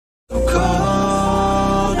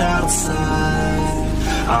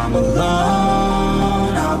I'm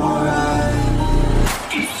alone, I'm alright.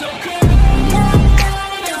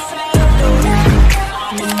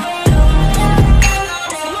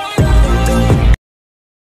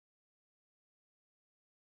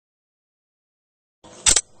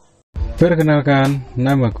 Perkenalkan,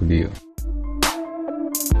 namaku Dio.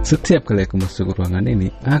 Setiap kali aku masuk ke ruangan ini,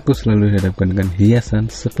 aku selalu dihadapkan dengan hiasan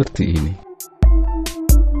seperti ini.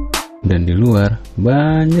 Dan di luar,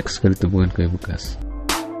 banyak sekali tumpukan kayu bekas.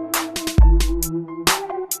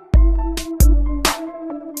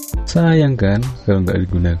 Sayang kan kalau nggak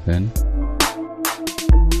digunakan.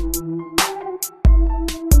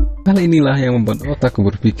 Hal inilah yang membuat otakku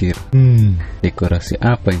berpikir, dekorasi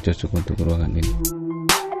apa yang cocok untuk ruangan ini?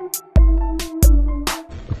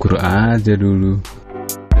 Ukur aja dulu.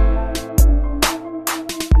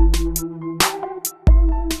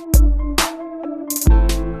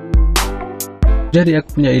 Jadi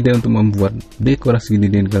aku punya ide untuk membuat dekorasi ini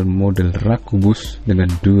dengan model rak kubus dengan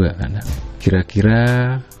dua anak.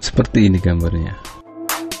 Kira-kira seperti ini gambarnya.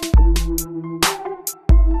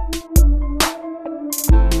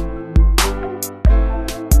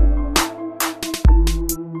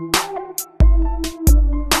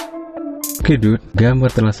 Oke dude, gambar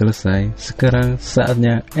telah selesai. Sekarang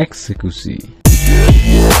saatnya eksekusi.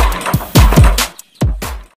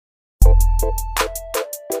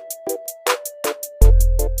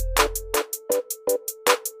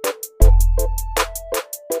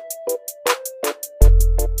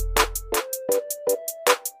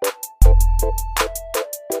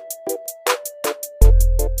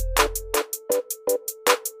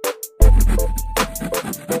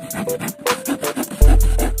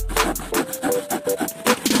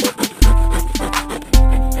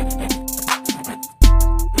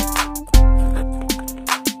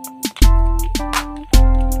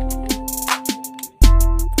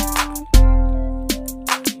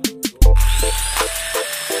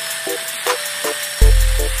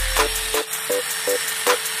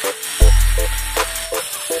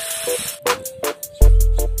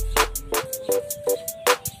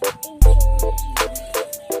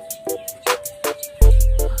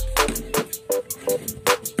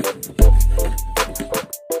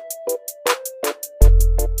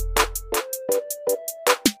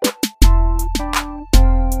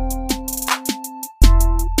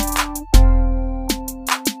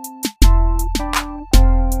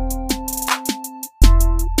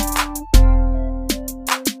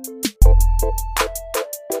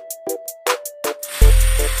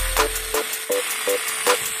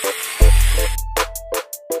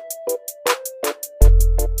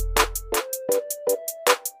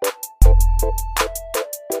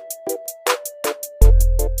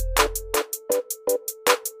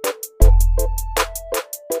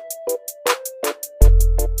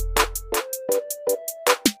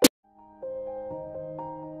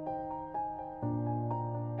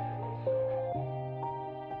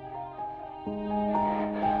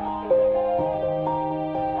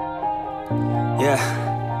 Yeah,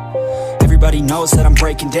 everybody knows that I'm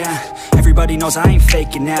breaking down. Everybody knows I ain't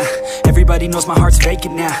faking now. Everybody knows my heart's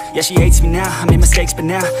vacant now. Yeah, she hates me now, I made mistakes but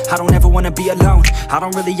now I don't ever wanna be alone. I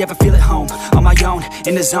don't really ever feel at home. On my own,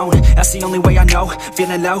 in the zone, that's the only way I know.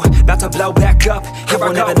 Feeling low, about to blow back up. Here I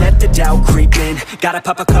won't ever let the doubt creep in. Gotta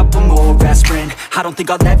pop a couple more aspirin. I don't think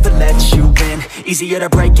I'll ever let you in. Easier to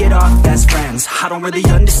break it off best friends. I don't really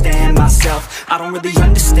understand myself. I don't really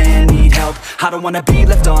understand, need help. I don't wanna be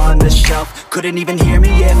left on the shelf. Couldn't even hear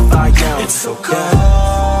me if I yelled. It's so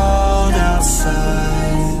cold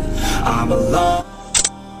outside, I'm alone.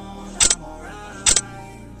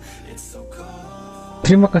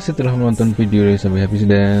 Terima kasih telah menonton video ini sampai habis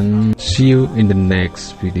dan see you in the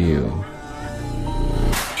next video.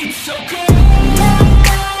 It's so cold.